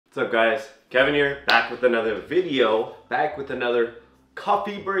What's up guys? Kevin here, back with another video, back with another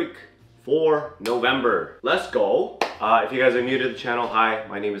coffee break for November. Let's go. If you guys are new to the channel, hi,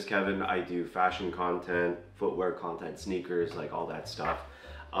 my name is Kevin. I do fashion content, footwear content, sneakers, like all that stuff.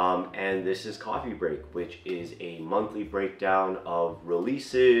 And this is Coffee Break, which is a monthly breakdown of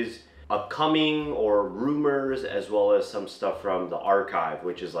releases, upcoming or rumors, as well as some stuff from the archive,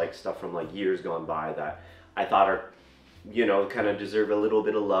 which is like stuff from like years gone by that I thought are, you know, kind of deserve a little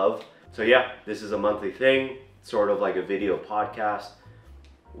bit of love. So yeah, this is a monthly thing, sort of like a video podcast.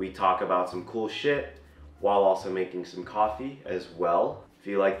 We talk about some cool shit while also making some coffee as well. If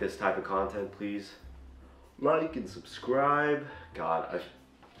you like this type of content, please like and subscribe. God, I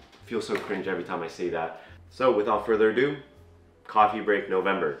feel so cringe every time I say that. So without further ado, Coffee Break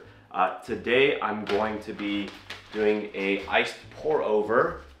November. Today I'm going to be doing a iced pour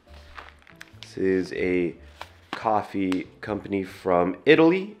over. This is a coffee company from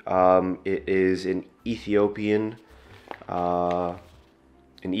Italy. It is an Ethiopian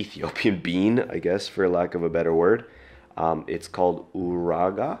bean, I guess, for lack of a better word. It's called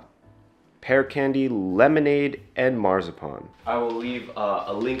Uraga. Pear candy, lemonade, and marzipan. I will leave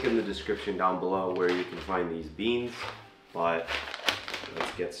a link in the description down below where you can find these beans, but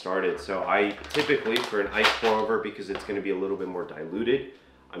let's get started. So I typically, for an iced pour over, because it's going to be a little bit more diluted,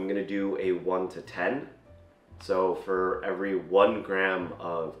 I'm going to do a 1 to 10. So for every 1 gram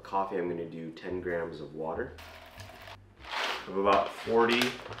of coffee, I'm going to do 10 grams of water. I have about 40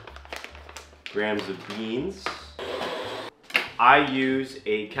 grams of beans. I use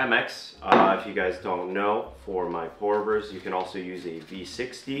a Chemex, if you guys don't know, for my pour overs. You can also use a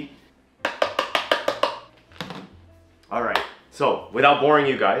V60. All right, so without boring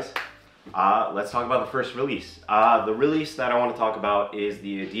you guys, let's talk about the first release. The release that I want to talk about is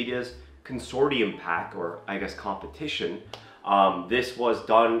the Adidas Consortium pack, or I guess competition. This was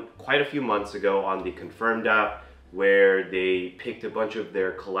done quite a few months ago on the Confirmed app, where they picked a bunch of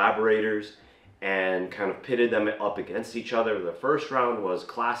their collaborators and kind of pitted them up against each other. The first round was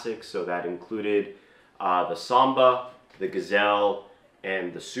classics, so that included the Samba, the Gazelle,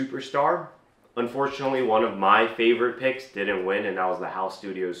 and the Superstar. Unfortunately, one of my favorite picks didn't win, and that was the House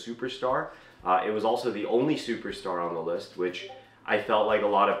Studios Superstar. It was also the only Superstar on the list, which I felt like a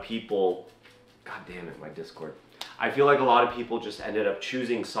lot of people, god damn it, my Discord. I feel like a lot of people just ended up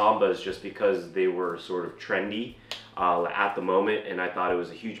choosing Sambas just because they were sort of trendy at the moment, and I thought it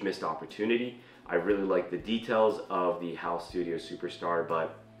was a huge missed opportunity. I really like the details of the House Studio Superstar,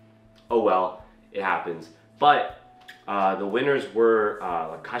 but oh well, it happens. But the winners were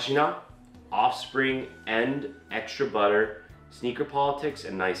Kashina, Offspring, and Extra Butter, Sneaker Politics,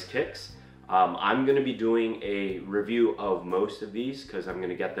 and Nice Kicks. I'm going to be doing a review of most of these because I'm going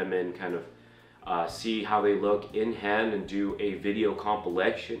to get them in, kind of see how they look in hand, and do a video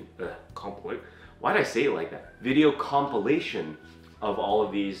compilation. Why did I say it like that? Video compilation of all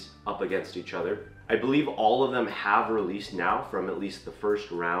of these up against each other. I believe all of them have released now from at least the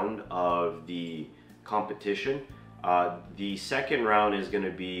first round of the competition. The second round is going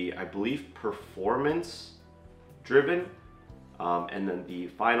to be, I believe, performance driven. And then the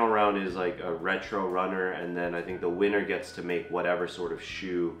final round is like a retro runner, and then I think the winner gets to make whatever sort of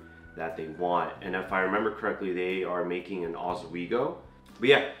shoe that they want. And if I remember correctly, they are making an Oswego. But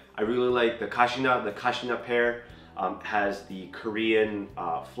yeah, I really like the Kashina. The Kashina pair has the Korean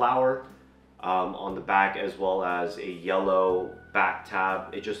flower on the back, as well as a yellow back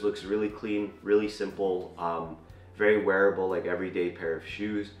tab. It just looks really clean, really simple, very wearable, like everyday pair of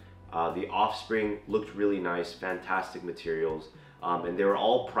shoes. The Offspring looked really nice, fantastic materials, and they were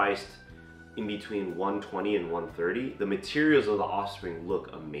all priced in between 120 and 130. The materials of the Offspring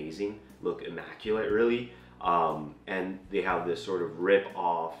look amazing, look immaculate really, and they have this sort of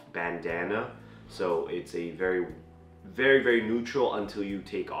rip-off bandana, so it's a very neutral until you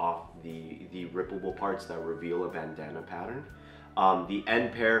take off the rippable parts that reveal a bandana pattern. The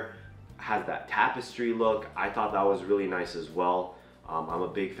end pair has that tapestry look. I thought that was really nice as well. I'm a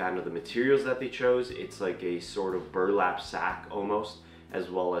big fan of the materials that they chose. It's like a sort of burlap sack almost, as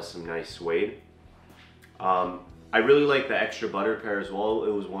well as some nice suede. I really like the Extra Butter pair as well. It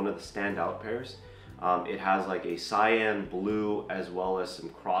was one of the standout pairs. It has like a cyan blue as well as some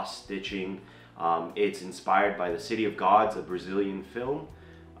cross stitching. It's inspired by the City of Gods, a Brazilian film.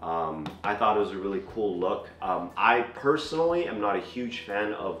 I thought it was a really cool look. I personally am not a huge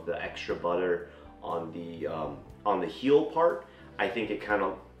fan of the Extra Butter on the heel part. I think it kind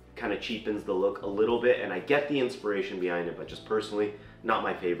of cheapens the look a little bit, and I get the inspiration behind it, but just personally, not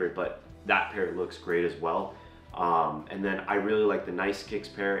my favorite. But that pair looks great as well. And then I really like the Nice Kicks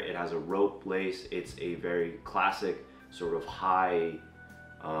pair. It has a rope lace. It's a very classic sort of high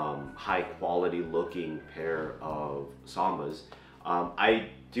high quality looking pair of Sambas. I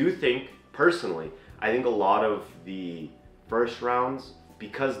do think, personally, I think a lot of the first rounds,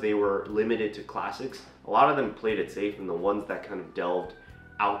 because they were limited to classics, a lot of them played it safe, and the ones that kind of delved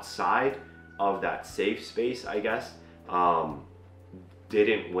outside of that safe space, I guess,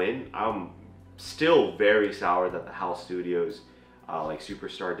 didn't win. I'm still very sour that the House Studios like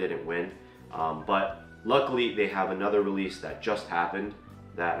Superstar didn't win, but luckily they have another release that just happened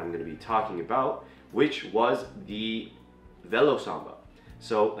that I'm going to be talking about, which was the Velo Samba.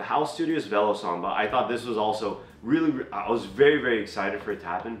 So the House Studios Velo Samba, I thought this was also really, I was very excited for it to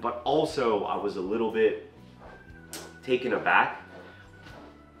happen, but also I was a little bit taken aback.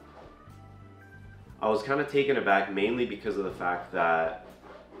 I was kind of taken aback mainly because of the fact that...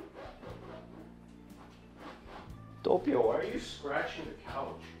 Doppio, why are you scratching the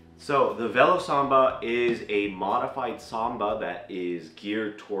couch? So the Velo Samba is a modified Samba that is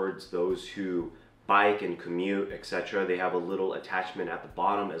geared towards those who bike and commute, etc. They have a little attachment at the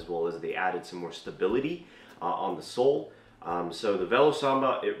bottom, as well as they added some more stability on the sole. So the Velo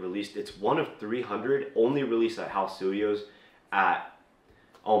Samba, it's one of 300, only released at House Studios at,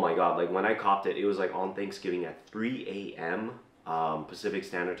 oh my god, like when I copped it, it was like on Thanksgiving at 3 a.m. Pacific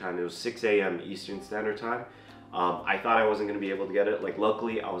Standard Time. It was 6 a.m. Eastern Standard Time. I thought I wasn't going to be able to get it. Like,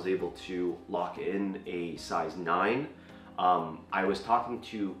 luckily I was able to lock in a size 9. I was talking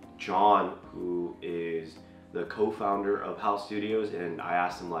to John, who is the co-founder of House Studios, and I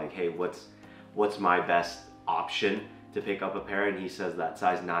asked him like, hey, what's my best option to pick up a pair? And he says that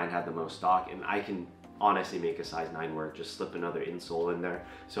size 9 had the most stock, and I can honestly make a size 9 work, just slip another insole in there.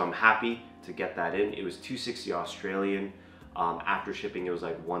 So I'm happy to get that in. It was 260 Australian. After shipping, it was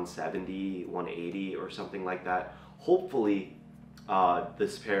like 170, 180 or something like that. Hopefully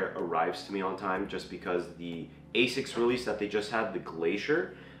this pair arrives to me on time, just because the Asics release that they just had, the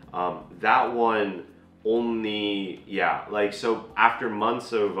Glacier, that one only, yeah, like, so after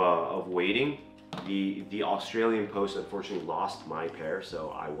months of waiting, the Australian post unfortunately lost my pair, so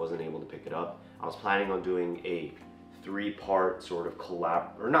I wasn't able to pick it up. I was planning on doing a 3-part sort of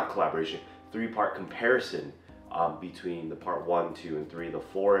three-part comparison between the part 1, 2, and 3, the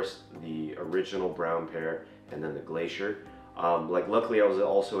Forest, the original brown pair, and then the Glacier. Like, luckily I was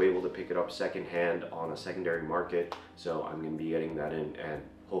also able to pick it up secondhand on a secondary market, so I'm going to be getting that in and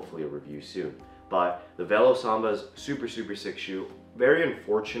hopefully a review soon. But the Velo Samba is super sick shoe. Very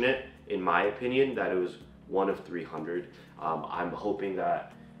unfortunate, in my opinion, that it was one of 300. I'm hoping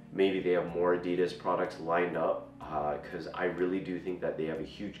that maybe they have more Adidas products lined up, because I really do think that they have a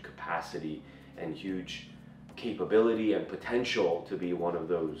huge capacity and huge capability and potential to be one of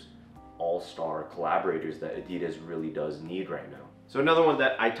those all-star collaborators that Adidas really does need right now. So another one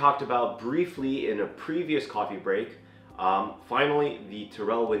that I talked about briefly in a previous coffee break, finally the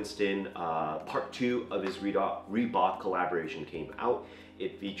Terrell Winston part 2 of his Reebok collaboration came out.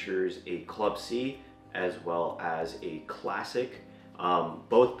 It features a Club C as well as a Classic.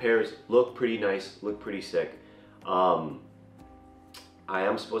 Both pairs look pretty nice, look pretty sick. I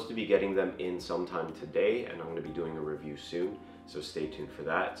am supposed to be getting them in sometime today, and I'm going to be doing a review soon, so stay tuned for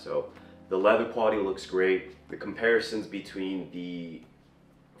that. So the leather quality looks great. The comparisons between the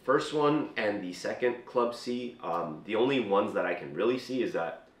first one and the second Club C, the only ones that I can really see is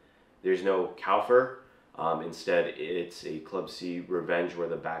that there's no cow fur. Instead, it's a Club C Revenge where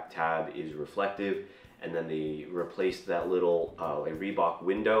the back tab is reflective, and then they replaced that little like Reebok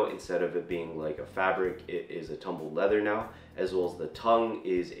window. Instead of it being like a fabric, it is a tumbled leather now, as well as the tongue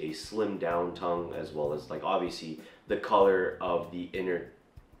is a slimmed down tongue, as well as, like, obviously the color of the inner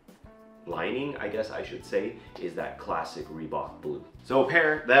lining, I guess I should say, is that classic Reebok blue. So a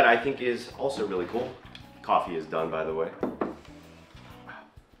pair that I think is also really cool, coffee is done by the way,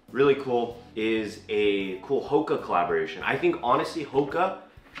 really cool, is a cool Hoka collaboration. I think honestly Hoka,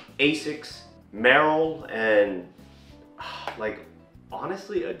 Asics, Merrell, and like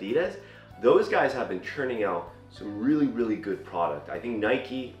honestly Adidas, those guys have been churning out some really good product. I think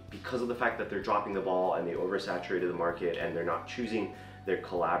Nike, because of the fact that they're dropping the ball and they oversaturated the market and they're not choosing their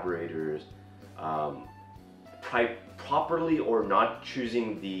collaborators properly, or not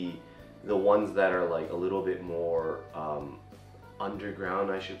choosing the ones that are like a little bit more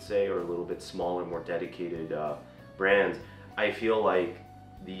underground, I should say, or a little bit smaller, more dedicated brands, I feel like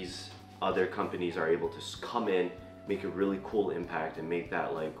these other companies are able to come in, make a really cool impact, and make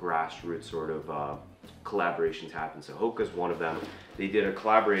that like grassroots sort of collaborations happen. So Hoka's one of them. They did a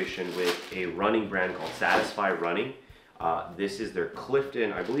collaboration with a running brand called Satisfy Running. This is their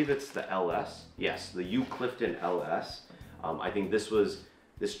Clifton, I believe it's the LS. Yes, the U Clifton LS. I think this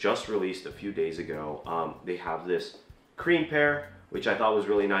just released a few days ago. They have this cream pair which I thought was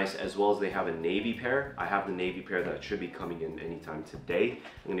really nice, as well as they have a navy pair. I have the navy pair that should be coming in anytime today.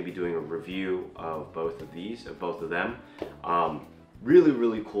 I'm going to be doing a review of both of these, of both of them. Really,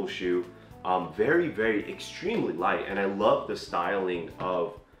 really cool shoe. Very, very extremely light, and I love the styling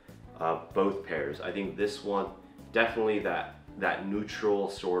of both pairs. I think this one definitely that neutral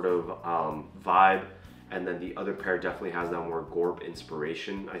sort of vibe, and then the other pair definitely has that more Gorp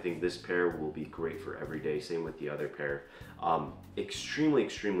inspiration. I think this pair will be great for every day. Same with the other pair. Extremely,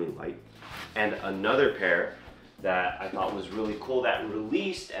 extremely light. And another pair that I thought was really cool that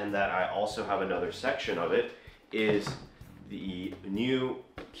released, and that I also have another section of it, is the new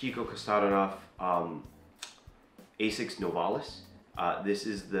Kiko Asics Novalis. This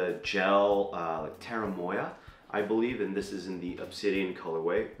is the gel Teramoya, I believe, and this is in the Obsidian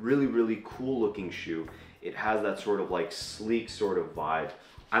colorway. Really, really cool looking shoe. It has that sort of like sleek sort of vibe.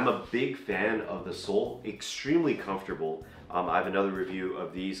 I'm a big fan of the sole, extremely comfortable. I have another review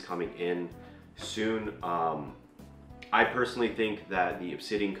of these coming in soon. I personally think that the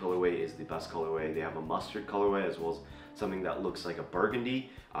Obsidian colorway is the best colorway. They have a mustard colorway as well as something that looks like a burgundy.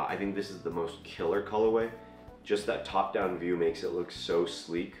 I think this is the most killer colorway. Just that top-down view makes it look so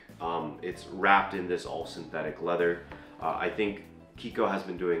sleek. It's wrapped in this all synthetic leather. I think Kiko has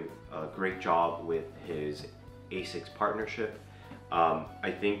been doing a great job with his Asics partnership.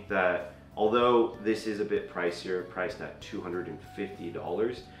 I think that although this is a bit pricier, priced at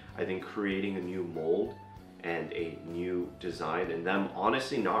 $250, I think creating a new mold and a new design, and them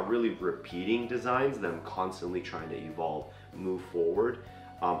honestly not really repeating designs, them constantly trying to evolve, move forward,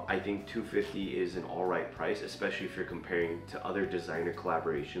 I think $250 is an alright price, especially if you're comparing to other designer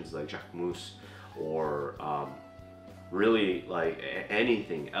collaborations like Jacquemus or really like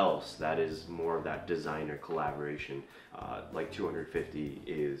anything else that is more of that designer collaboration. Like $250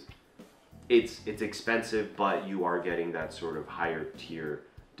 is, it's expensive, but you are getting that sort of higher tier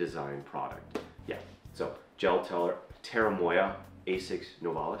design product. Yeah, so Gel Teramoya Asics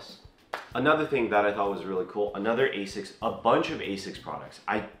Novalis. Another thing that I thought was really cool, another Asics, a bunch of Asics products.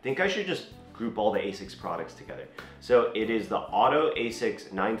 I think I should just group all the Asics products together. So it is the Auto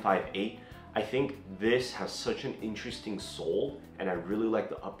Asics 958. I think this has such an interesting sole, and I really like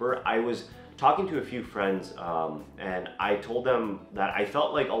the upper. I was talking to a few friends and I told them that I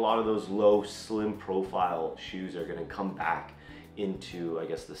felt like a lot of those low, slim profile shoes are gonna come back into, I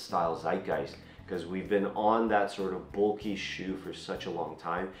guess, the style zeitgeist, because we've been on that sort of bulky shoe for such a long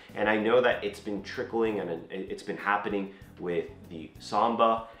time. And I know that it's been trickling and it's been happening with the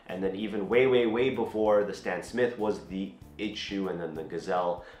Samba, and then even way before the Stan Smith was the It shoe, and then the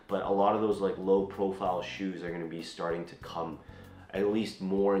Gazelle. But a lot of those like low profile shoes are gonna be starting to come at least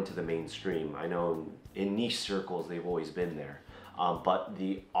more into the mainstream. I know in niche circles they've always been there. But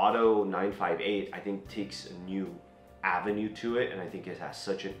the Auto 958 I think takes a new avenue to it, and I think it has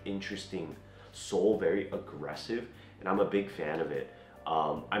such an interesting sole, very aggressive, and I'm a big fan of it.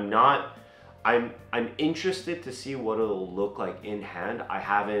 I'm interested to see what it'll look like in hand. I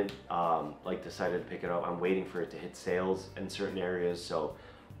haven't like decided to pick it up. I'm waiting for it to hit sales in certain areas, so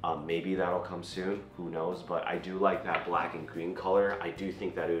maybe that'll come soon, who knows. But I do like that black and green color. I do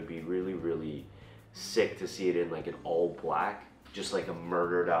think that it would be really sick to see it in like an all black, just like a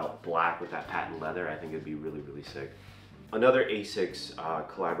murdered out black with that patent leather. I think it'd be really sick. Another Asics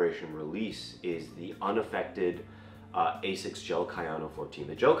collaboration release is the unaffected Asics Gel Kayano 14.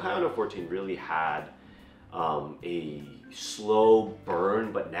 The Gel Kayano 14 really had a slow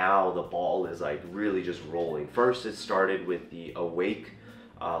burn, but now the ball is like really just rolling. First it started with the Awake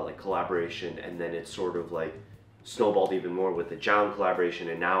like collaboration, and then it sort of like snowballed even more with the JJJJound collaboration,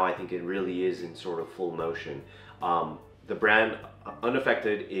 and now I think it really is in sort of full motion. The brand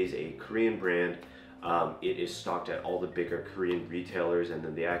Unaffected is a Korean brand. It is stocked at all the bigger Korean retailers, and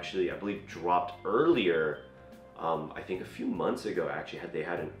then they actually, I believe, dropped earlier, I think a few months ago actually, they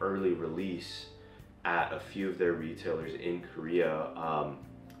had an early release at a few of their retailers in Korea.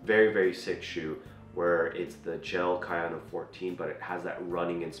 Very sick shoe, where it's the Gel Kayano 14, but it has that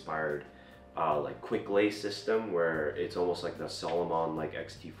running inspired like quick lace system, where it's almost like the Solomon like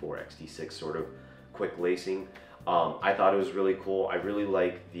XT4, XT6 sort of quick lacing. I thought it was really cool. I really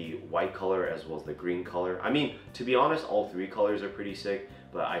like the white color as well as the green color. I mean, to be honest, all three colors are pretty sick,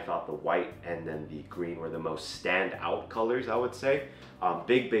 but I thought the white and then the green were the most standout colors, I would say.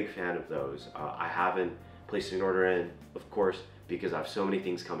 Big fan of those. I haven't placed an order in, of course, because I have so many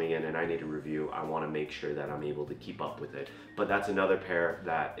things coming in and I need a review. I want to make sure that I'm able to keep up with it. But that's another pair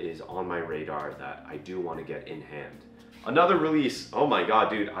that is on my radar that I do want to get in hand. Another release, oh my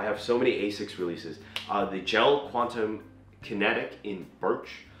god, dude, I have so many Asics releases. The Gel Quantum Kinetic in Birch.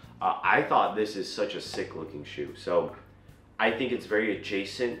 I thought this is such a sick looking shoe. So I think it's very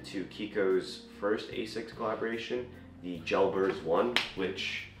adjacent to Kiko's first Asics collaboration, the Gel Burrs 1,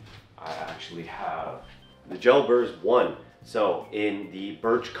 which I actually have. The Gel Burrs 1, so in the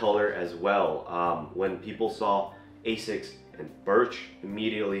birch color as well. When people saw Asics and birch,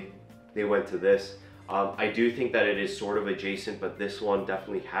 immediately they went to this. I do think that it is sort of adjacent, but this one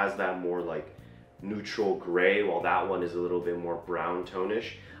definitely has that more like neutral gray, while that one is a little bit more brown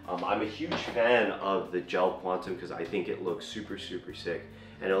tonish. I'm a huge fan of the Gel Quantum because I think it looks super sick,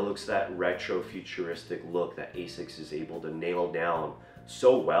 and it looks that retro futuristic look that Asics is able to nail down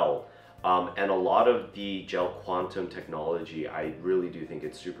so well. And a lot of the Gel Quantum technology, I really do think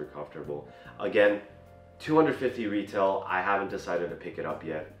it's super comfortable. Again, $250 retail. I haven't decided to pick it up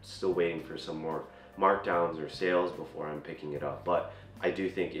yet. Still waiting for some more markdowns or sales before I'm picking it up. But I do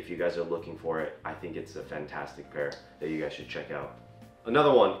think if you guys are looking for it, I think it's a fantastic pair that you guys should check out.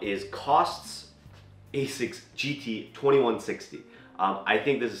 Another one is Cost's Asics GT 2160. I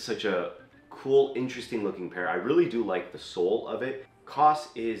think this is such a cool, interesting looking pair. I really do like the sole of it.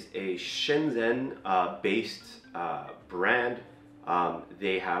 Cost is a Shenzhen based brand.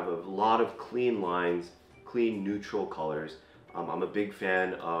 They have a lot of clean lines, clean neutral colors. I'm a big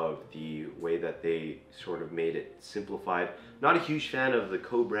fan of the way that they sort of made it simplified. Not a huge fan of the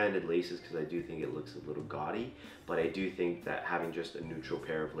co-branded laces because I do think it looks a little gaudy, but I do think that having just a neutral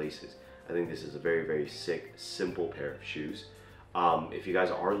pair of laces, I think this is a very sick, simple pair of shoes. If you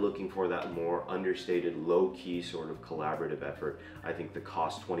guys are looking for that more understated, low-key sort of collaborative effort, I think the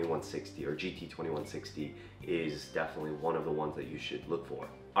Cost 2160 or GT 2160 is definitely one of the ones that you should look for.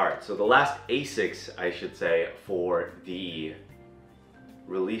 All right, so the last Asics, I should say, for the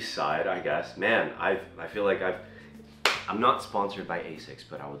release side, I guess. Man, I feel like I'm not sponsored by Asics,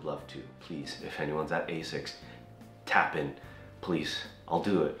 but I would love to. Please, if anyone's at Asics, tap in, please. I'll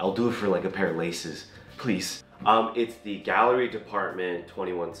do it. I'll do it for like a pair of laces, please. It's the Gallery Department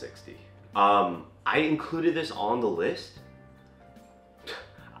 2160. I included this on the list.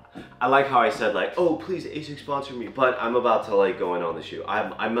 I like how I said like, oh please Asics sponsor me, but I'm about to like go in on the shoe.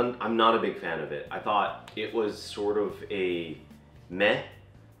 I'm not a big fan of it. I thought it was sort of a meh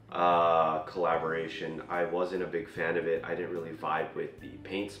collaboration. I wasn't a big fan of it. I didn't really vibe with the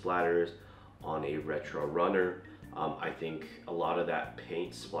paint splatters on a retro runner. I think a lot of that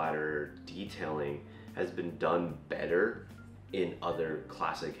paint splatter detailing has been done better in other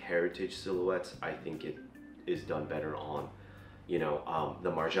classic heritage silhouettes. I think it is done better on, you know,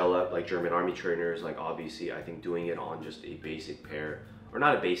 the Margiela, like German army trainers. Like obviously I think doing it on just a basic pair, or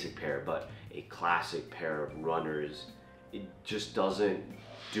not a basic pair, but a classic pair of runners, it just doesn't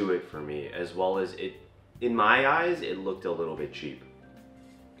do it for me. As well as it, in my eyes, it looked a little bit cheap.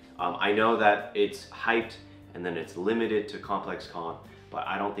 I know that it's hyped and then it's limited to Complex Con, but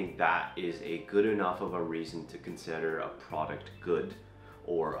I don't think that is a good enough of a reason to consider a product good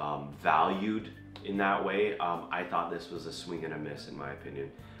or valued in that way. I thought this was a swing and a miss in my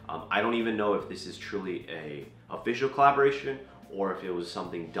opinion. I don't even know if this is truly a official collaboration or if it was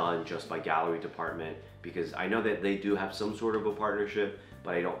something done just by Gallery Department, because I know that they do have some sort of a partnership,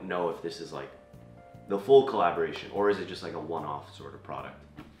 but I don't know if this is like the full collaboration or is it just like a one-off sort of product.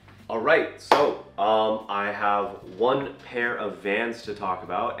 All right, so I have one pair of Vans to talk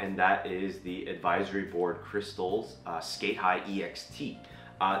about, and that is the Advisory Board Crystals Skate High EXT.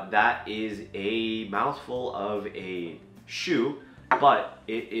 That is a mouthful of a shoe, but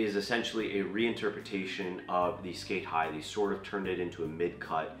it is essentially a reinterpretation of the Skate High. They sort of turned it into a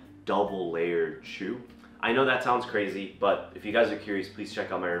mid-cut, double-layered shoe. I know that sounds crazy, but if you guys are curious, please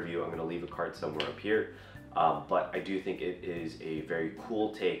check out my review. I'm gonna leave a card somewhere up here. But I do think it is a very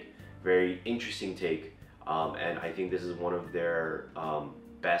cool take, very interesting take, and I think this is one of their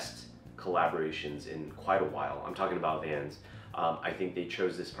best collaborations in quite a while. I'm talking about Vans. I think they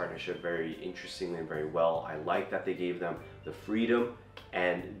chose this partnership very interestingly and very well. I like that they gave them the freedom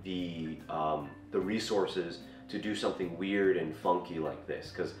and the resources to do something weird and funky like this,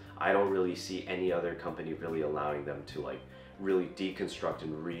 because I don't really see any other company really allowing them to like really deconstruct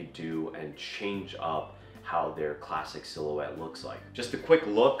and redo and change up how their classic silhouette looks like. Just a quick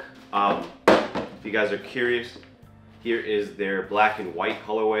look, if you guys are curious, here is their black and white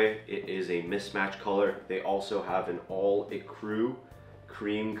colorway. It is a mismatch color. They also have an all ecru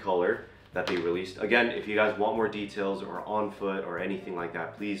cream color that they released. Again, if you guys want more details or on foot or anything like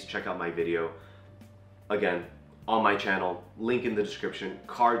that, please check out my video. Again, on my channel, link in the description,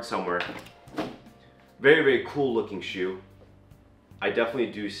 card somewhere. Very cool looking shoe. I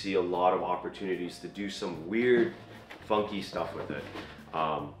definitely do see a lot of opportunities to do some weird, funky stuff with it.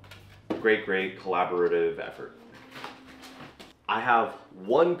 Great collaborative effort. I have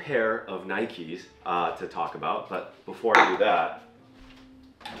one pair of Nikes to talk about, but before I do that,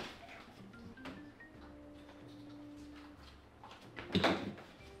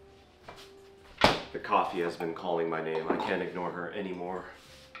 the coffee has been calling my name. I can't ignore her anymore.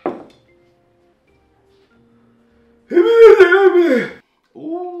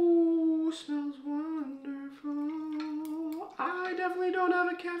 Ooh, smells wonderful. I definitely don't have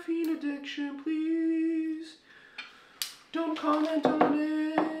a caffeine addiction, please. Don't comment on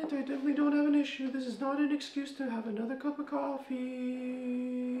it. I definitely don't have an issue. This is not an excuse to have another cup of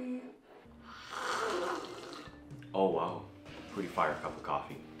coffee. Oh wow, pretty fire cup of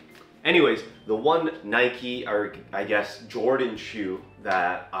coffee. Anyways, the one Nike, or I guess Jordan shoe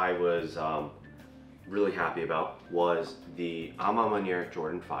that I was really happy about was the A Ma Maniére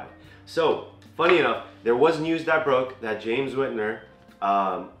Jordan 5. So, funny enough, there was news that broke that James Whitner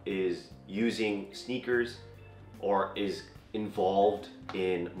is using sneakers or is involved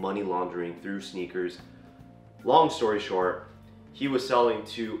in money laundering through sneakers. Long story short, he was selling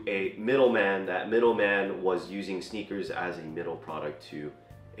to a middleman. That middleman was using sneakers as a middle product to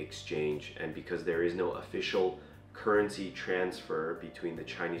exchange, and because there is no official currency transfer between the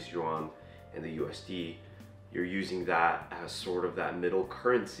Chinese yuan and the USD, you're using that as sort of that middle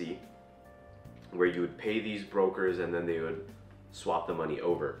currency where you would pay these brokers and then they would swap the money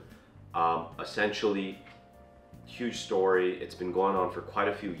over. Essentially, huge story. It's been going on for quite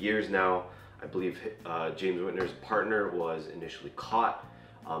a few years now. I believe James Whitner's partner was initially caught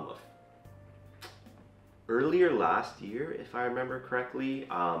earlier last year, if I remember correctly,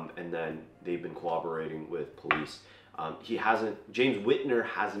 and then they've been cooperating with police. James Whitner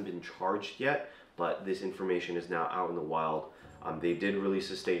hasn't been charged yet, but this information is now out in the wild. They did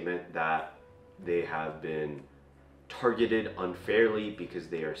release a statement that they have been targeted unfairly because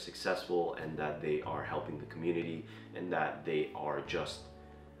they are successful and that they are helping the community and that they are just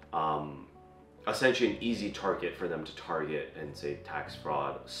essentially an easy target for them to target and say tax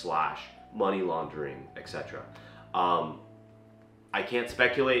fraud / money laundering, etc. I can't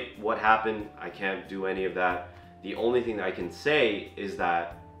speculate what happened. I can't do any of that. The only thing that I can say is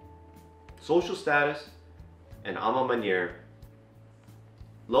that Social Status and A Ma Maniére,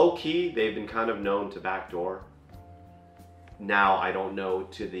 low-key, they've been kind of known to backdoor. Now, I don't know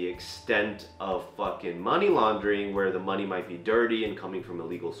to the extent of fucking money laundering where the money might be dirty and coming from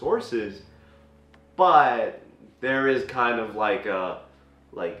illegal sources, but there is kind of like a,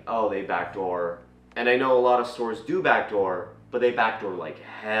 oh, they backdoor. And I know a lot of stores do backdoor, but they backdoor like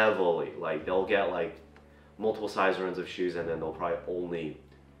heavily. Like they'll get like multiple size runs of shoes and then they'll probably only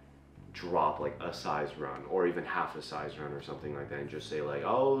drop like a size run or even half a size run or something like that and just say like,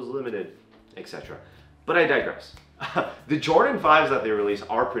 oh, it was limited, etc. But I digress. The Jordan 5s that they release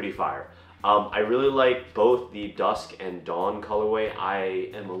are pretty fire. I really like both the Dusk and Dawn colorway. I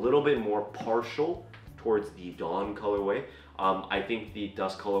am a little bit more partial towards the Dawn colorway. I think the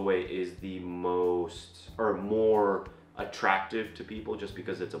Dusk colorway is the more attractive to people just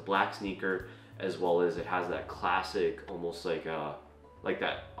because it's a black sneaker, as well as it has that classic, almost like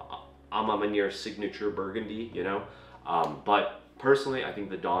that A Ma Maniére signature burgundy, you know? But personally, I think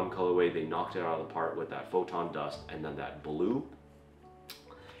the Dawn colorway, they knocked it out of the park with that Photon Dust and then that blue.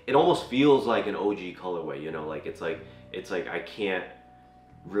 It almost feels like an OG colorway, you know? Like it's like I can't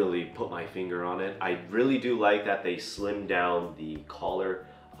really put my finger on it. I really do like that they slimmed down the collar.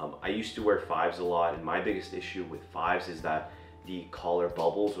 I used to wear 5s a lot, and my biggest issue with 5s is that the collar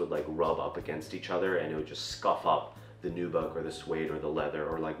bubbles would like rub up against each other and it would just scuff up the nubuck or the suede or the leather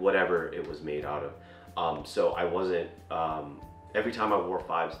or like whatever it was made out of. So I wasn't, every time I wore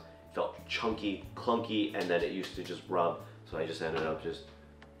 5s, it felt chunky, clunky, and then it used to just rub. So I just ended up just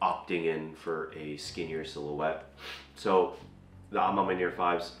opting in for a skinnier silhouette. So the A Ma Maniére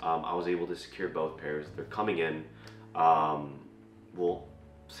 5s, I was able to secure both pairs. They're coming in. We'll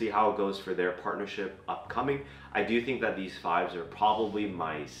see how it goes for their partnership upcoming. I do think that these 5s are probably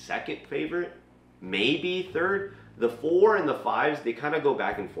my second favorite, maybe third. The 4 and the 5s, they kind of go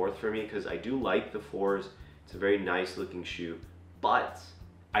back and forth for me because I do like the 4s. It's a very nice looking shoe, but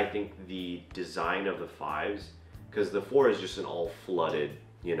I think the design of the 5s, because the 4 is just an all flooded,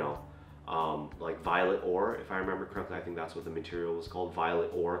 you know, like violet ore, if I remember correctly. I think that's what the material was called,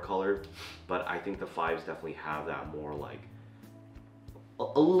 violet ore color. But I think the 5s definitely have that more like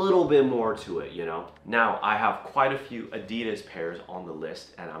a little bit more to it, you know. Now I have quite a few Adidas pairs on the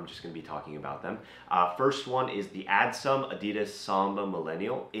list and I'm just going to be talking about them. First one is the Adidas Samba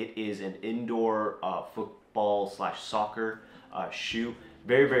Millennial. It is an indoor football / soccer shoe.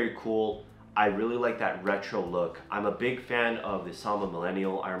 Very, very cool. I really like that retro look. I'm a big fan of the Samba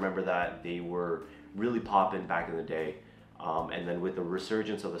Millennial. I remember that they were really popping back in the day. And then with the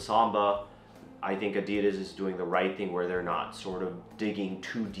resurgence of the Samba, I think Adidas is doing the right thing where they're not sort of digging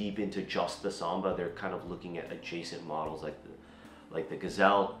too deep into just the Samba. They're kind of looking at adjacent models like the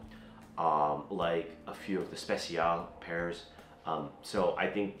Gazelle, like a few of the Special pairs. So I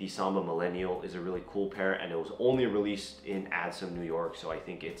think the Samba Millennial is a really cool pair, and it was only released in Adsum, New York. So I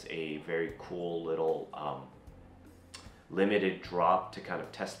think it's a very cool little limited drop to kind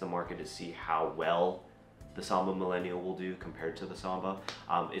of test the market to see how well the Samba Millennial will do compared to the Samba.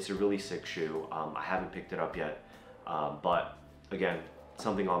 It's a really sick shoe. I haven't picked it up yet, but again,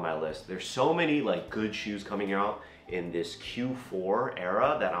 something on my list. There's so many like good shoes coming out in this Q4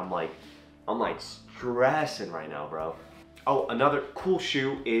 era that I'm like stressing right now, bro. Oh, another cool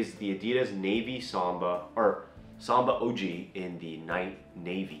shoe is the Adidas Navy Samba, or Samba OG in the Night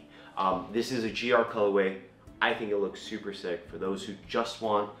Navy. This is a GR colorway. I think it looks super sick for those who just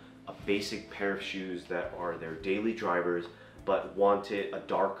want a basic pair of shoes that are their daily drivers, but wanted a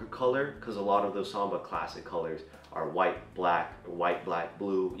darker color, because a lot of those Samba classic colors are white, black,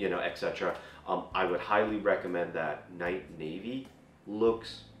 blue, you know, etc. I would highly recommend that Night Navy.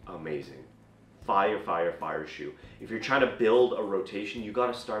 Looks amazing. Fire shoe. If you're trying to build a rotation, you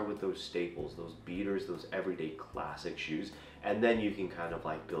got to start with those staples, those beaters, those everyday classic shoes, and then you can kind of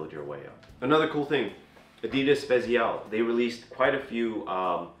like build your way up. Another cool thing, Adidas Special. They released quite a few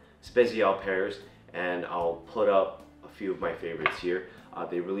Special pairs, and I'll put up a few of my favorites here.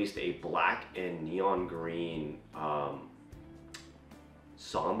 They released a black and neon green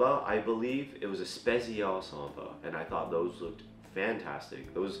Samba, I believe. It was a Special Samba, and I thought those looked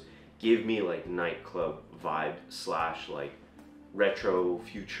fantastic. Those give me like nightclub vibe slash like retro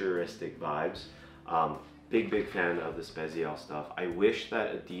futuristic vibes. Big fan of the Special stuff. I wish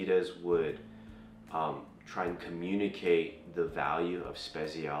that Adidas would try and communicate the value of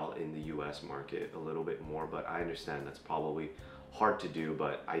Special in the US market a little bit more, but I understand that's probably hard to do,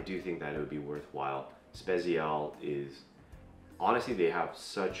 but I do think that it would be worthwhile. Special is, honestly, they have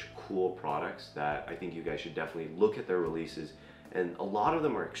such cool products that I think you guys should definitely look at their releases, and a lot of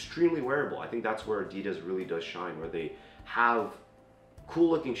them are extremely wearable. I think that's where Adidas really does shine, where they have cool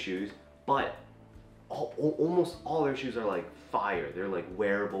looking shoes, but almost all their shoes are like fire. They're like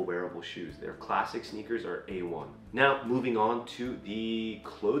wearable shoes. Their classic sneakers are A1. Now, moving on to the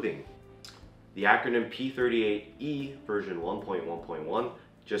clothing. The Acronym P38E version 1.1.1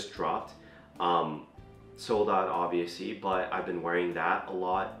 just dropped. Sold out, obviously, but I've been wearing that a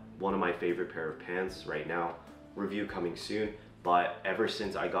lot. One of my favorite pair of pants right now. Review coming soon. But ever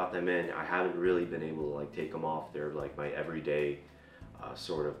since I got them in, I haven't really been able to like take them off. They're like my everyday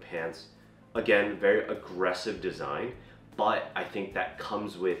sort of pants. Again, very aggressive design, but I think that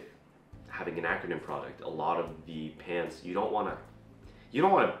comes with having an Acronym product. A lot of the pants, you don't want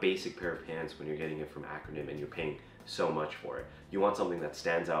a basic pair of pants when you're getting it from Acronym and you're paying so much for it. You want something that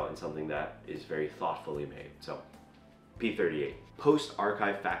stands out and something that is very thoughtfully made. So P38. Post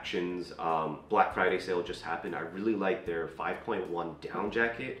Archive Factions Black Friday sale just happened. I really like their 5.1 down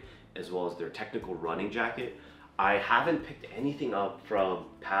jacket as well as their technical running jacket. I haven't picked anything up from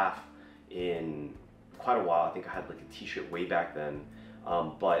PAF in quite a while. I think I had like a t-shirt way back then,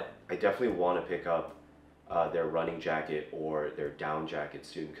 but I definitely want to pick up their running jacket or their down jacket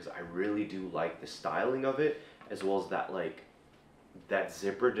soon, because I really do like the styling of it, as well as that like that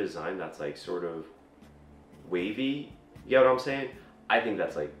zipper design that's like sort of wavy. You get what I'm saying? I think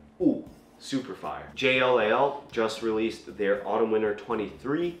that's like, ooh, super fire. JLL just released their Autumn Winter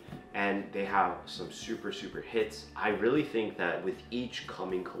 23, and they have some super hits. I really think that with each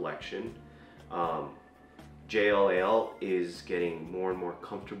coming collection, JLL is getting more and more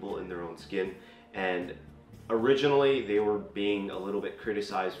comfortable in their own skin. And originally they were being a little bit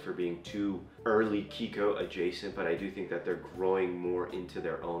criticized for being too early Kiko adjacent, but I do think that they're growing more into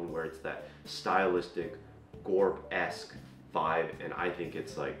their own, where it's that stylistic Gorb-esque vibe, and I think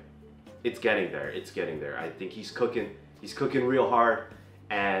it's like, it's getting there. I think he's cooking real hard,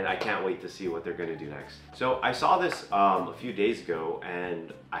 and I can't wait to see what they're gonna do next. So I saw this a few days ago,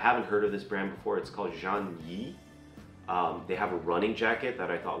 and I haven't heard of this brand before. It's called Jean Yi. They have a running jacket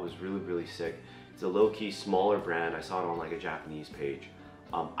that I thought was really sick. It's a low-key smaller brand. I saw it on like a Japanese page.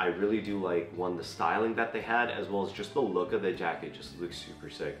 I really do like, one, the styling that they had, as well as just the look of the jacket just looks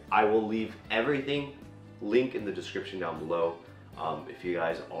super sick. I will leave everything link in the description down below if you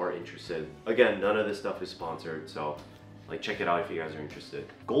guys are interested. Again, none of this stuff is sponsored, so like check it out if you guys are interested.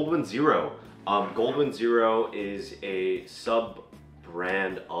 Goldwyn Zero. Goldwyn Zero is a sub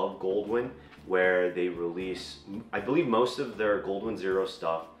brand of Goldwyn, where they release, I believe most of their Goldwyn Zero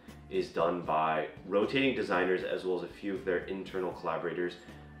stuff is done by rotating designers, as well as a few of their internal collaborators.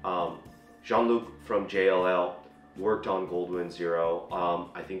 Jean-Luc from JLL worked on Goldwyn Zero.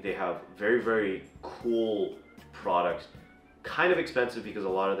 I think they have very, very cool products. Kind of expensive because a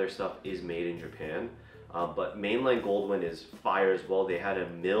lot of their stuff is made in Japan. But mainline Goldwyn is fire as well. They had a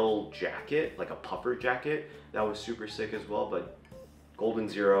mill jacket, like a puffer jacket, that was super sick as well. But Goldwyn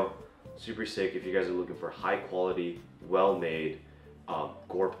Zero, super sick if you guys are looking for high quality, well-made,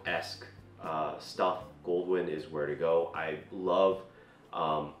 Gorp-esque stuff. Goldwyn is where to go. I love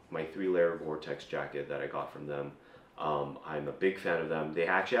my 3-layer Gore-Tex jacket that I got from them. I'm a big fan of them. They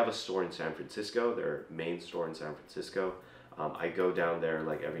actually have a store in San Francisco, their main store in San Francisco. I go down there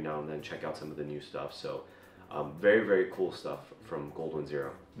like every now and then, check out some of the new stuff. So very, very cool stuff from Goldwyn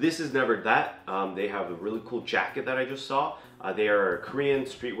Zero. This is never that. They have a really cool jacket that I just saw. They are a Korean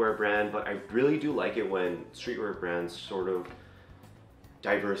streetwear brand, but I really do like it when streetwear brands sort of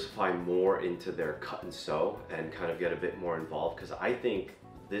diversify more into their cut and sew and kind of get a bit more involved, because I think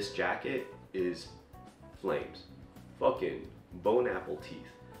this jacket is flames. Fucking bone apple teeth.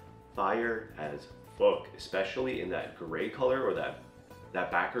 Fire as fuck, especially in that gray color, or that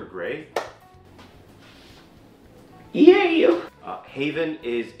backer gray. Yeah! Haven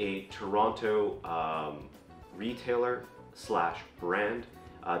is a Toronto retailer slash brand.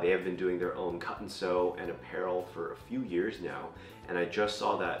 They have been doing their own cut and sew and apparel for a few years now, and I just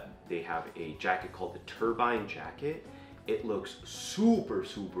saw that they have a jacket called the Turbine Jacket. It looks super,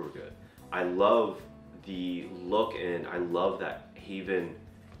 super good. I love the look, and I love that Haven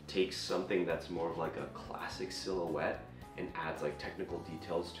takes something that's more of like a classic silhouette and adds like technical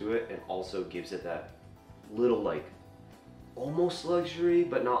details to it, and also gives it that little like almost luxury,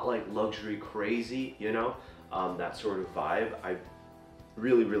 but not like luxury crazy, you know, that sort of vibe. I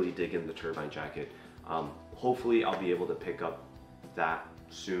really, really dig in the Turbine Jacket. Hopefully I'll be able to pick up that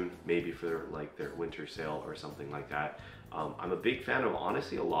soon, maybe for like their winter sale or something like that. I'm a big fan of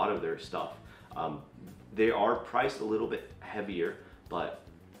honestly a lot of their stuff. They are priced a little bit heavier, but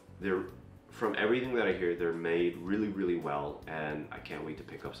they're, from everything that I hear, they're made really, really well, and I can't wait to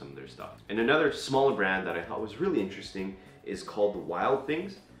pick up some of their stuff. And another smaller brand that I thought was really interesting is called the Wild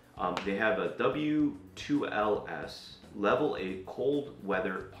Things. They have a W2LS level 8 cold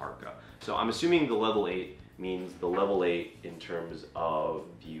weather parka. So I'm assuming the level 8 means the level 8 in terms of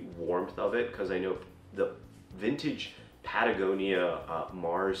the warmth of it, because I know the vintage Patagonia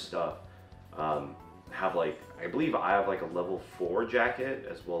Mars stuff have like, I believe I have like a level 4 jacket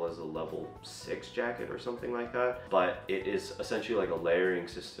as well as a level 6 jacket or something like that. But it is essentially like a layering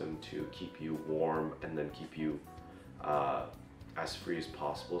system to keep you warm and then keep you as free as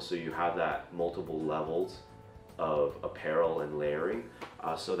possible. So you have that multiple levels of apparel and layering.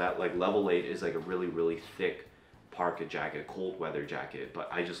 So that like level 8 is like a really, really thick parka jacket, cold weather jacket. But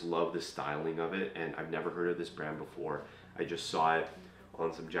I just love the styling of it, and I've never heard of this brand before. I just saw it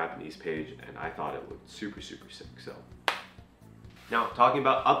on some Japanese page and I thought it looked super, super sick. So now talking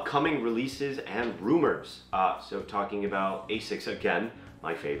about upcoming releases and rumors. So talking about Asics again,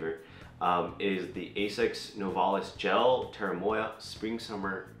 my favorite, is the Asics Novalis Gel Teramoya Spring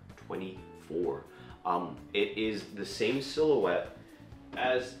Summer 24. It is the same silhouette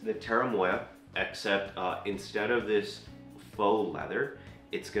as the Teramoya, except instead of this faux leather,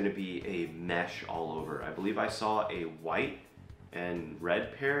 it's going to be a mesh all over. I believe I saw a white and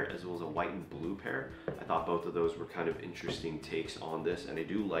red pair as well as a white and blue pair. I thought both of those were kind of interesting takes on this, and I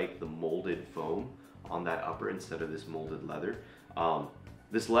do like the molded foam on that upper instead of this molded leather.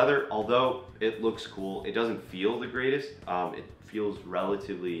 This leather, although it looks cool, it doesn't feel the greatest. It feels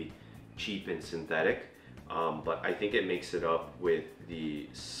relatively cheap and synthetic, but I think it makes it up with the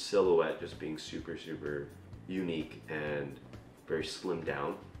silhouette just being super, super unique and very slimmed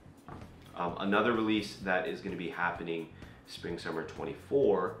down. Another release that is going to be happening Spring Summer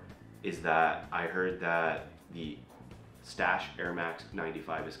 24 is that I heard that the Stash Air Max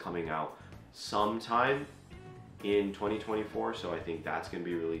 95 is coming out sometime in 2024, so I think that's going to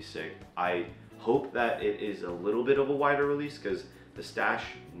be really sick. I hope that it is a little bit of a wider release, because the Stash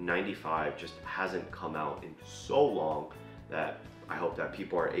 95 just hasn't come out in so long that I hope that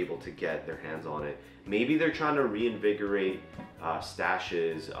people are able to get their hands on it. Maybe they're trying to reinvigorate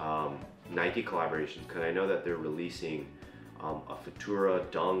Stash's Nike collaborations, because I know that they're releasing a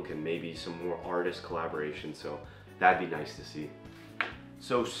Futura Dunk and maybe some more artist collaborations, so that'd be nice to see.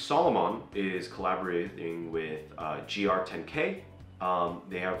 So Salomon is collaborating with GR10K.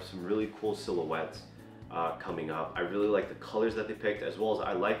 They have some really cool silhouettes coming up. I really like the colors that they picked, as well as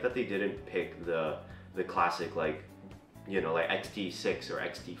I like that they didn't pick the classic, like, you know, like XT6 or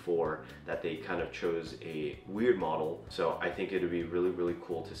XT4, that they kind of chose a weird model. So I think it'd be really, really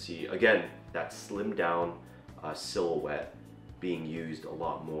cool to see, again, that slimmed down silhouette being used a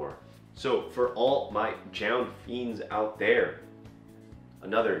lot more So for all my JJJJound fiends out there,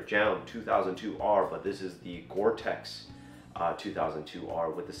 another JJJJound 2002R, but this is the Gore-Tex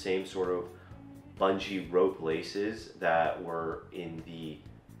 2002R with the same sort of bungee rope laces that were in the,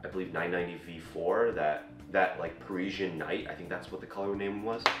 I believe, 990 V4, that like Parisian night, I think that's what the color name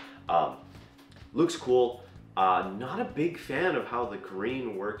was. Looks cool. Not a big fan of how the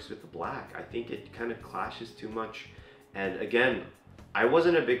green works with the black. I think it kind of clashes too much. And again, I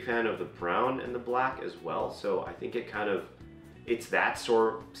wasn't a big fan of the brown and the black as well. So I think it's that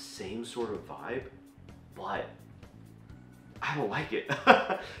same sort of vibe, but I don't like it.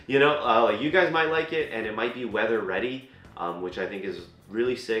 You know, you guys might like it and it might be weather ready, which I think is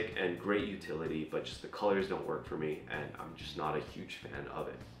really sick and great utility, but just the colors don't work for me and I'm just not a huge fan of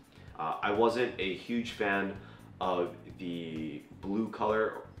it. I wasn't a huge fan of the blue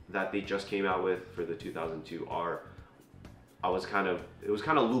color that they just came out with for the 2002R. It was kind of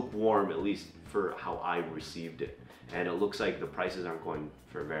lukewarm, at least for how I received it. And it looks like the prices aren't going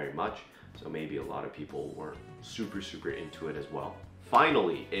for very much, so maybe a lot of people weren't super into it as well.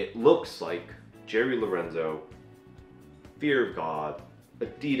 Finally, it looks like Jerry Lorenzo, Fear of God,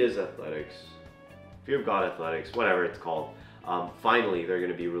 Adidas Athletics, Fear of God Athletics, whatever it's called. Finally, they're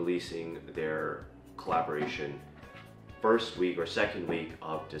going to be releasing their collaboration first week or second week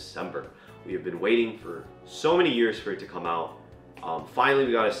of December. We have been waiting for so many years for it to come out. Finally,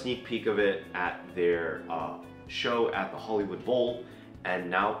 we got a sneak peek of it at their show at the Hollywood Bowl, and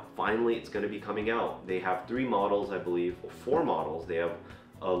now finally it's going to be coming out. They have 3 models, I believe, or 4 models. They have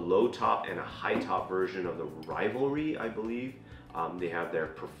a low top and a high top version of the Rivalry, I believe. They have their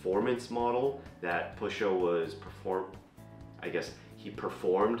performance model that Pusho was I guess he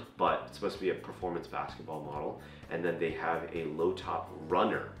performed, but it's supposed to be a performance basketball model. And then they have a low top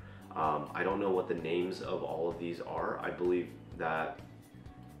runner. I don't know what the names of all of these are. I believe that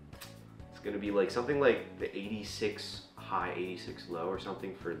it's going to be like something like the 86 high, 86 low or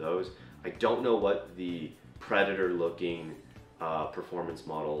something for those. I don't know what the Predator looking performance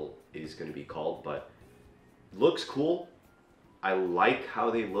model is going to be called, but looks cool. I like how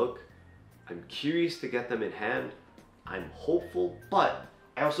they look. I'm curious to get them in hand. I'm hopeful, but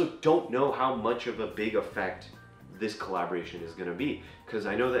I also don't know how much of a big effect this collaboration is going to be, because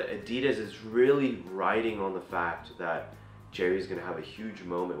I know that Adidas is really riding on the fact that Jerry's going to have a huge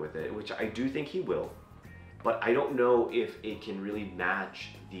moment with it, which I do think he will, but I don't know if it can really match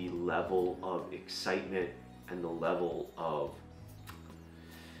the level of excitement and the level of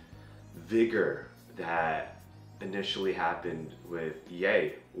vigor that initially happened with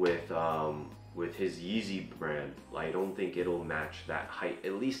Ye, with his Yeezy brand. I don't think it'll match that height,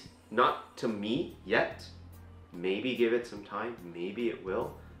 at least not to me yet. Maybe give it some time, maybe it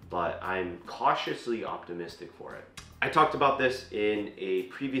will, but I'm cautiously optimistic for it. I talked about this in a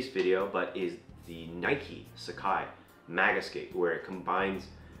previous video, but is the Nike Sacai Magascape, where it combines,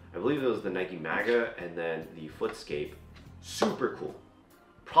 I believe it was the Nike Maga and then the Footscape. Super cool.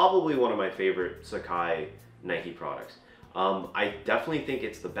 Probably one of my favorite Sacai Nike products. I definitely think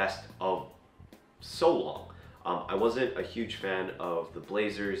it's the best of so long. I wasn't a huge fan of the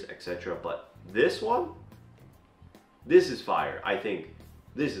Blazers, etc., but this one, this is fire. I think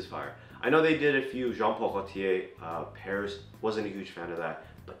this is fire. I know they did a few Jean Paul Gaultier pairs, wasn't a huge fan of that,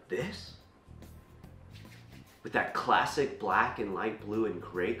 but this, with that classic black and light blue and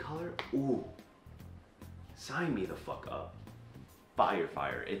gray color, ooh, sign me the fuck up. Fire,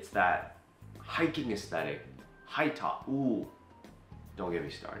 fire. It's that hiking aesthetic, high top, ooh, don't get me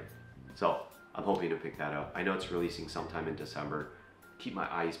started. So I'm hoping to pick that up. I know it's releasing sometime in December. Keep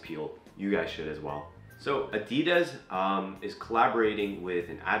my eyes peeled. You guys should as well. So Adidas is collaborating with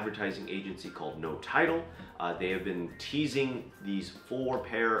an advertising agency called No Title. They have been teasing these 4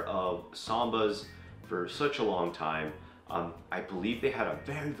 pair of Sambas for such a long time. I believe they had a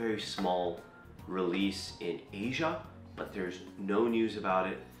very small release in Asia, but there's no news about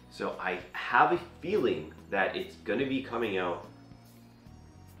it. So I have a feeling that it's gonna be coming out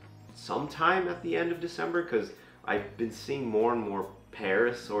sometime at the end of December, because I've been seeing more and more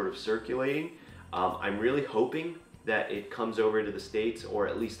pairs sort of circulating. I'm really hoping that it comes over to the States, or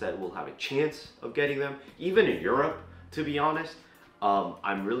at least that we'll have a chance of getting them, even in Europe, to be honest.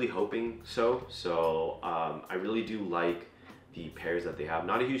 I'm really hoping so. So I really do like the pairs that they have.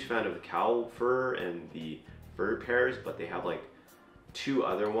 Not a huge fan of the cow fur and the fur pairs, but they have like 2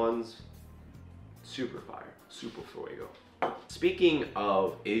 other ones. Super fire, super fuego. Speaking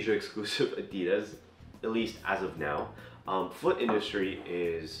of Asia exclusive Adidas, at least as of now, foot industry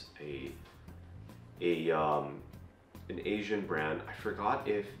is an Asian brand. I forgot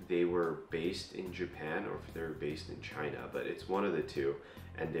if they were based in Japan or if they were based in China, but it's one of the two.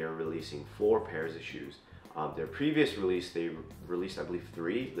 And they're releasing 4 pairs of shoes. Their previous release, they released, I believe,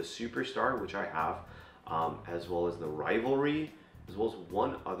 3. The Superstar, which I have, as well as the Rivalry, as well as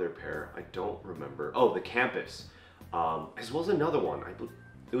one other pair. I don't remember. Oh, the Campus, as well as another one.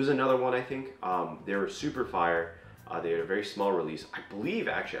 It was another one, I think. They were super fire. They had a very small release. I believe,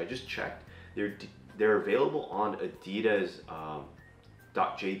 actually, I just checked. They're available on Adidas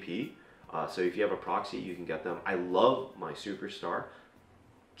 .jp. So if you have a proxy, you can get them. I love my Superstar.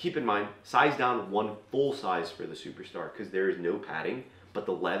 Keep in mind, size down 1 full size for the Superstar because there is no padding, but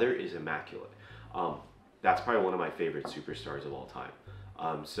the leather is immaculate. That's probably one of my favorite Superstars of all time.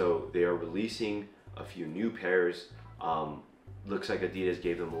 So they are releasing a few new pairs. Looks like Adidas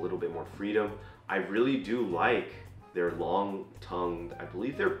gave them a little bit more freedom. I really do like their long-tongued, I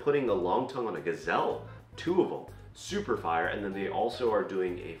believe they're putting a long tongue on a Gazelle, 2 of them, super fire. And then they also are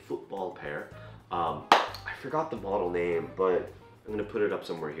doing a football pair. I forgot the model name, but I'm gonna put it up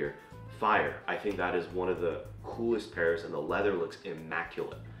somewhere here. Fire. I think that is one of the coolest pairs, and the leather looks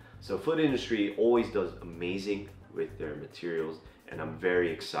immaculate. So Foot Industry always does amazing with their materials, and I'm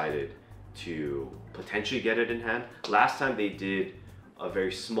very excited to potentially get it in hand. Last time they did a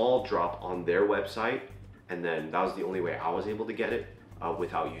very small drop on their website, and then that was the only way I was able to get it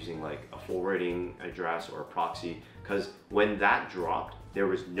without using like a forwarding address or a proxy, because when that dropped, there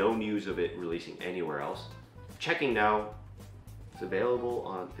was no news of it releasing anywhere else. Checking now, it's available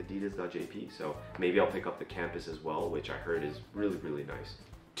on Adidas.jp, so maybe I'll pick up the Campus as well, which I heard is really, really nice.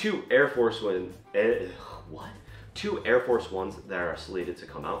 2 Air Force Ones that are slated to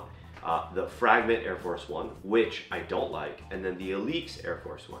come out. The Fragment Air Force One, which I don't like, and then the Asics Air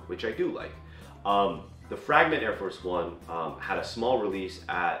Force One, which I do like. The Fragment Air Force One had a small release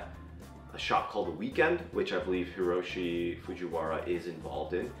at a shop called The Weekend, which I believe Hiroshi Fujiwara is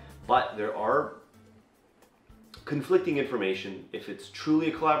involved in, but there are conflicting information if it's truly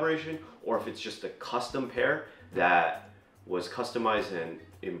a collaboration or if it's just a custom pair that was customized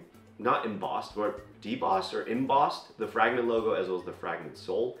and not embossed, but debossed or embossed the Fragment logo as well as the Fragment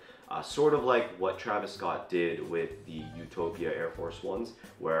sole. Sort of like what Travis Scott did with the Utopia Air Force Ones,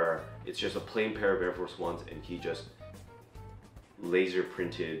 where it's just a plain pair of Air Force Ones and he just laser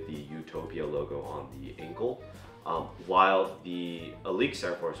printed the Utopia logo on the ankle. While the Asics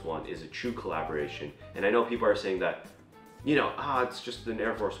Air Force One is a true collaboration. And I know people are saying that, you know, it's just an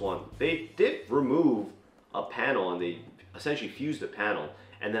Air Force One. They did remove a panel and they essentially fused a panel,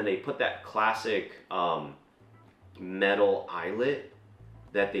 and then they put that classic metal eyelet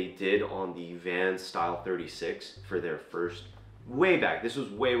that they did on the Vans Style 36 for their first, way back. This was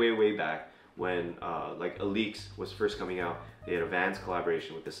way back when like Asics was first coming out. They had a Vans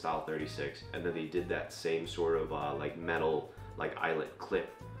collaboration with the Style 36, and then they did that same sort of like metal like eyelet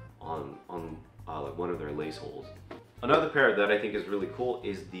clip on like one of their lace holes. Another pair that I think is really cool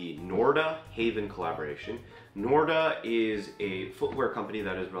is the Norda Haven collaboration. Norda is a footwear company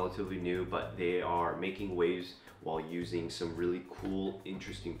that is relatively new, but they are making waves while using some really cool,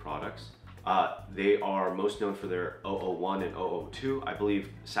 interesting products. They are most known for their 001 and 002. I believe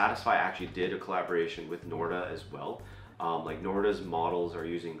Satisfy actually did a collaboration with Norda as well. Like Norda's models are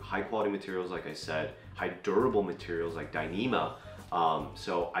using high quality materials, like I said, high durable materials like Dyneema.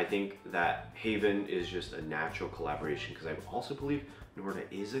 So I think that Haven is just a natural collaboration because I also believe Norda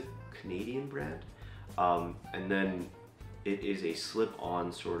is a Canadian brand. And then it is a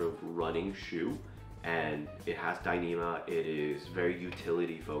slip-on sort of running shoe, and it has Dyneema. It is very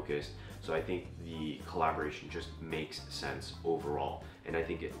utility focused. So I think the collaboration just makes sense overall. And I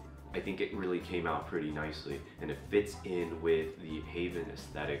think it really came out pretty nicely, and it fits in with the Haven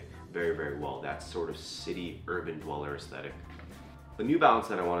aesthetic very well. That sort of city urban dweller aesthetic. The New Balance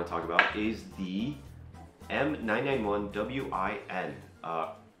that I want to talk about is the M991WIN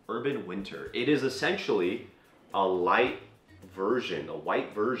Urban Winter. It is essentially a light version, a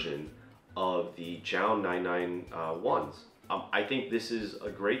white version of the JJJJound 991s. I think this is a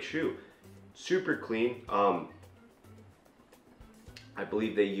great shoe. Super clean. I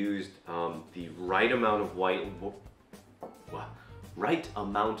believe they used the right amount of white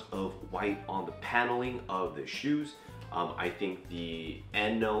on the paneling of the shoes. I think the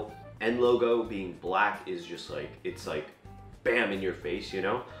N logo being black is just like, it's like bam in your face, you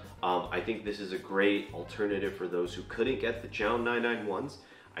know? I think this is a great alternative for those who couldn't get the JJJJound 991s.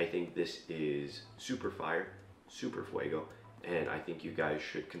 I think this is super fire, super fuego, and I think you guys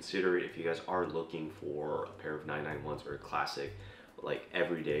should consider it if you guys are looking for a pair of 991s or a classic, like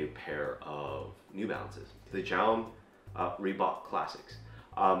everyday pair of New Balances. The JJJJound Reebok Classics.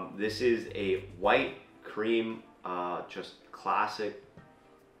 This is a white cream just classic,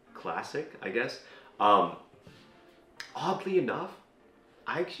 I guess. Oddly enough,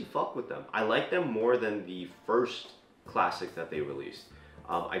 I actually fuck with them. I like them more than the first classic that they released.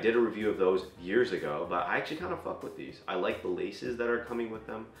 I did a review of those years ago, but I actually kind of fuck with these. I like the laces that are coming with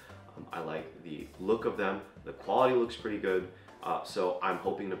them. I like the look of them. The quality looks pretty good. So I'm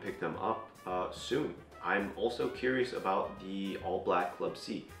hoping to pick them up soon. I'm also curious about the all black Club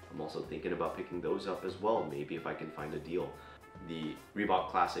C. I'm also thinking about picking those up as well, maybe if I can find a deal. The Reebok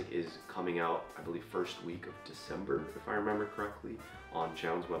Classic is coming out, I believe, first week of December, if I remember correctly, on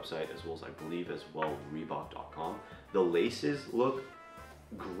JJJJound's website, as well as I believe as well Reebok.com. The laces look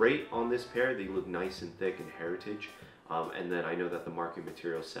great on this pair. They look nice and thick and heritage. And then I know that the marketing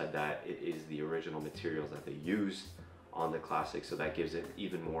material said that it is the original materials that they used on the Classic, so that gives it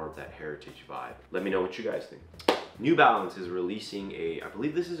even more of that heritage vibe. Let me know what you guys think. New Balance is releasing I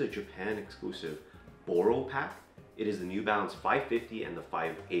believe this is a Japan exclusive Boro pack. It is the New Balance 550 and the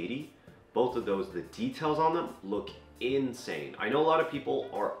 580. Both of those, the details on them look insane. I know a lot of people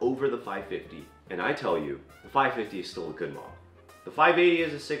are over the 550, and I tell you, the 550 is still a good model. The 580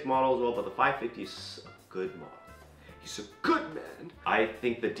 is a sick model as well, but the 550 is a good model. He's a good man. I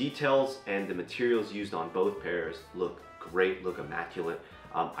think the details and the materials used on both pairs look great, look immaculate.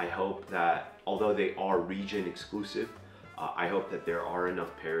 I hope that, although they are region exclusive, I hope that there are enough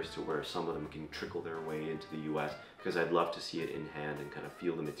pairs to where some of them can trickle their way into the US, because I'd love to see it in hand and kind of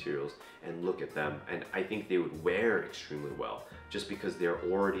feel the materials and look at them. And I think they would wear extremely well, just because they're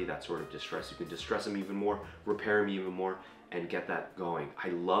already that sort of distress. You can distress them even more, repair them even more, and get that going. I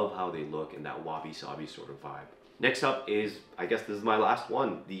love how they look in that wabi-sabi sort of vibe. Next up is, I guess this is my last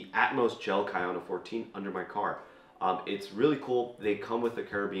one, the Atmos Gel Kayano 14 under my car. It's really cool. They come with a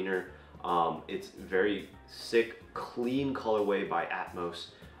carabiner. It's very sick, clean colorway by Atmos,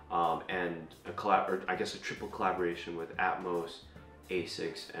 and I guess a triple collaboration with Atmos,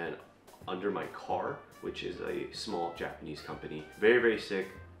 Asics, and Under My Car, which is a small Japanese company. Very, very sick.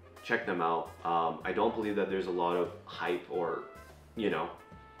 Check them out. I don't believe that there's a lot of hype or, you know,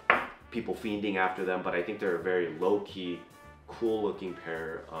 people fiending after them, but I think they're a very low-key, cool-looking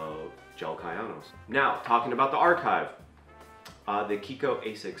pair of Gel Kayanos. Now, talking about the archive. The Kiko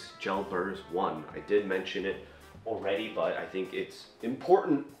Asics Gel Burrs 1. I did mention it already, but I think it's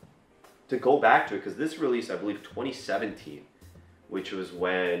important to go back to it, because this release, I believe, 2017, which was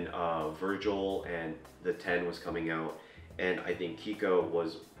when Virgil and the 10 was coming out, and I think Kiko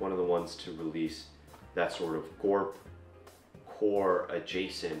was one of the ones to release that sort of Gorp core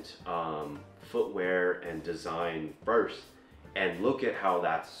adjacent footwear and design first. And look at how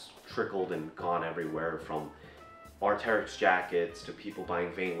that's trickled and gone everywhere, from Arc'teryx jackets to people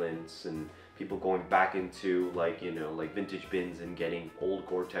buying Valence, and people going back into like vintage bins and getting old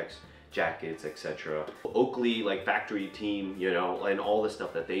Gore-Tex jackets, etc. Oakley factory team, and all the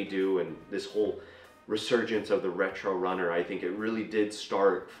stuff that they do, and this whole resurgence of the retro runner, I think it really did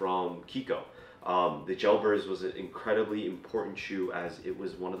start from Kiko. The Gel Burrs was an incredibly important shoe, as it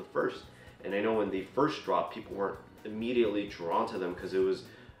was one of the first. And I know when they first dropped, people weren't immediately drawn to them, because it was,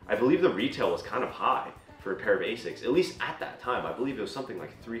 I believe the retail was kind of high for a pair of Asics, at least at that time. I believe it was something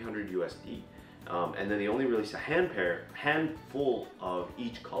like 300 USD. And then they only released a handful of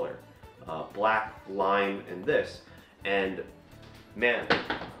each color, black, lime, and this. And man,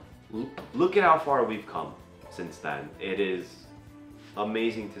 look at how far we've come since then. It is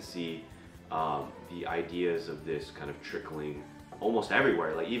amazing to see the ideas of this kind of trickling almost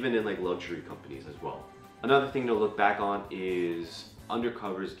everywhere, even in luxury companies as well. Another thing to look back on is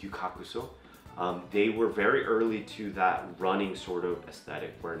Undercover's Gyukakuso. They were very early to that running sort of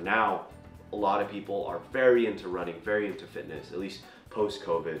aesthetic, where now a lot of people are very into running, very into fitness, at least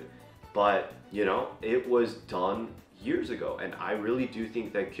post-COVID. But, it was done years ago, and I really do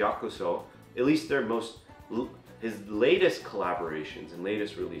think that Gyukakuso, at least his latest collaborations and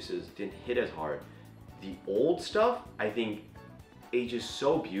latest releases didn't hit as hard. The old stuff, I think, ages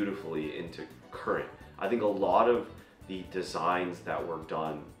so beautifully into current. I think a lot of the designs that were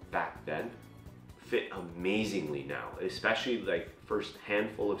done back then fit amazingly now, especially first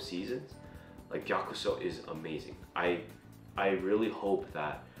handful of seasons. Gyukakuso is amazing. I really hope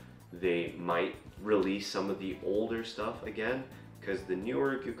that they might release some of the older stuff again, because the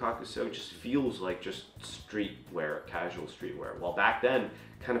newer Gyukakuso just feels like just streetwear, casual streetwear. While back then,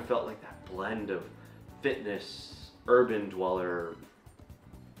 kind of felt like that blend of fitness, urban dweller,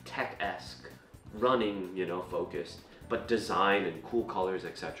 tech-esque, running, focused, but design and cool colors,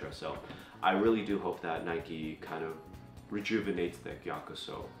 etc. So I really do hope that Nike kind of rejuvenates the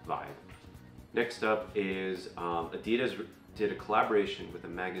Gyukakuso vibe. Next up is Adidas did a collaboration with the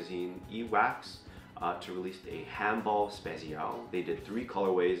magazine E-Wax. to release a handball special. They did 3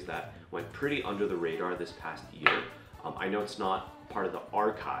 colorways that went pretty under the radar this past year. I know it's not part of the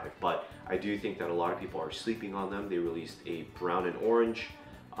archive, but I do think that a lot of people are sleeping on them. They released a brown and orange,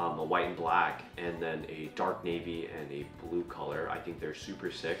 a white and black, and then a dark navy and a blue color. I think they're super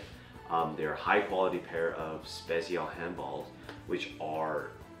sick. They're a high quality pair of special handballs, which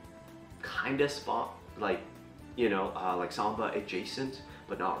are kind of like Samba adjacent,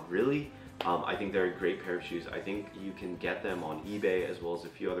 but not really. I think they're a great pair of shoes. I think you can get them on eBay as well as a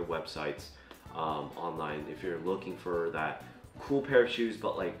few other websites online if you're looking for that cool pair of shoes,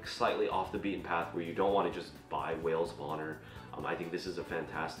 but like slightly off the beaten path where you don't want to just buy Whales of Honor. I think this is a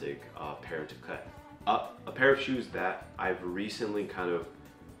fantastic pair to cut. A pair of shoes that I've recently kind of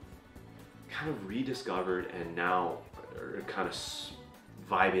rediscovered and now are kind of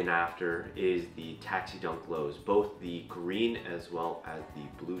vibing after is the Taxi Dunk Lows, both the green as well as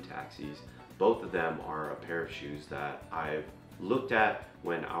the blue taxis. Both of them are a pair of shoes that I've looked at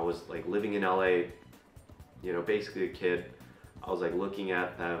when I was like living in LA, you know, basically a kid. I was like looking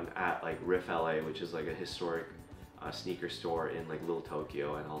at them at like Riff LA, which is like a historic sneaker store in like Little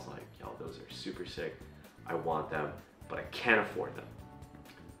Tokyo, and I was like, yo, those are super sick. I want them, but I can't afford them.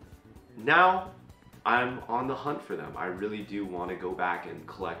 Now I'm on the hunt for them. I really do want to go back and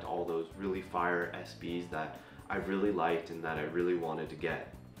collect all those really fire SBs that I really liked and that I really wanted to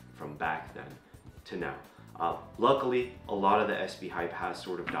get from back then to now. Luckily, a lot of the SB hype has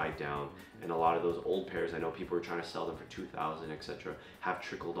sort of died down, and a lot of those old pairs, I know people are trying to sell them for 2,000, etc., have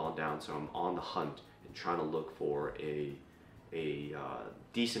trickled on down. So I'm on the hunt and trying to look for a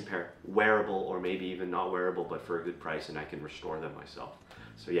decent pair, wearable or maybe even not wearable, but for a good price, and I can restore them myself.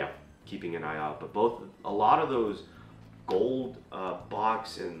 So yeah, keeping an eye out. But a lot of those gold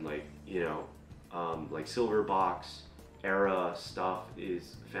box and like, you know, like silver box era stuff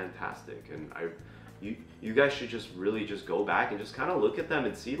is fantastic, and you guys should just really just go back and just kind of look at them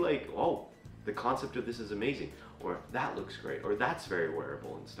and see like, oh, the concept of this is amazing, or that looks great, or that's very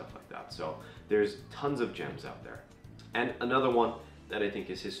wearable and stuff like that. So there's tons of gems out there. And another one that I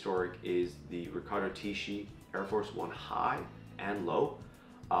think is historic is the Riccardo Tisci Air Force One high and low.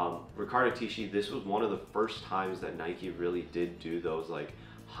 Riccardo Tisci, this was one of the first times that Nike really did do those like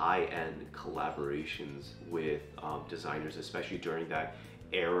high-end collaborations with designers, especially during that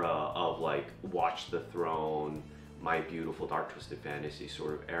era of like Watch the Throne, My Beautiful Dark Twisted Fantasy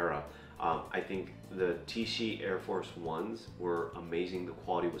sort of era. I think the Tisci Air Force Ones were amazing. The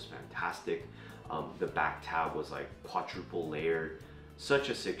quality was fantastic. The back tab was like quadruple layered. Such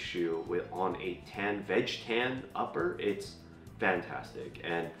a sick shoe on a veg tan upper. It's fantastic,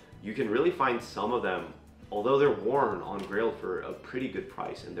 and you can really find some of them, although they're worn, on Grail for a pretty good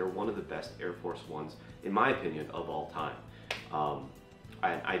price, and they're one of the best Air Force Ones, in my opinion, of all time.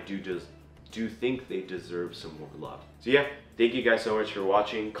 I do think they deserve some more love. So yeah, thank you guys so much for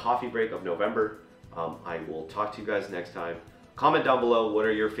watching Coffee Break of November. I will talk to you guys next time. Comment down below what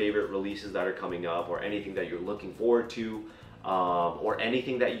are your favorite releases that are coming up, or anything that you're looking forward to, or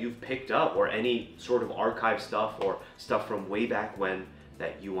anything that you've picked up, or any sort of archive stuff or stuff from way back when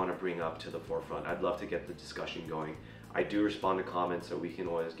that you want to bring up to the forefront. I'd love to get the discussion going. I do respond to comments, so we can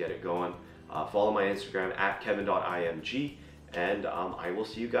always get it going. Follow my Instagram at kevin.img, and I will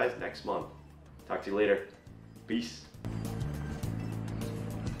see you guys next month. Talk to you later. Peace.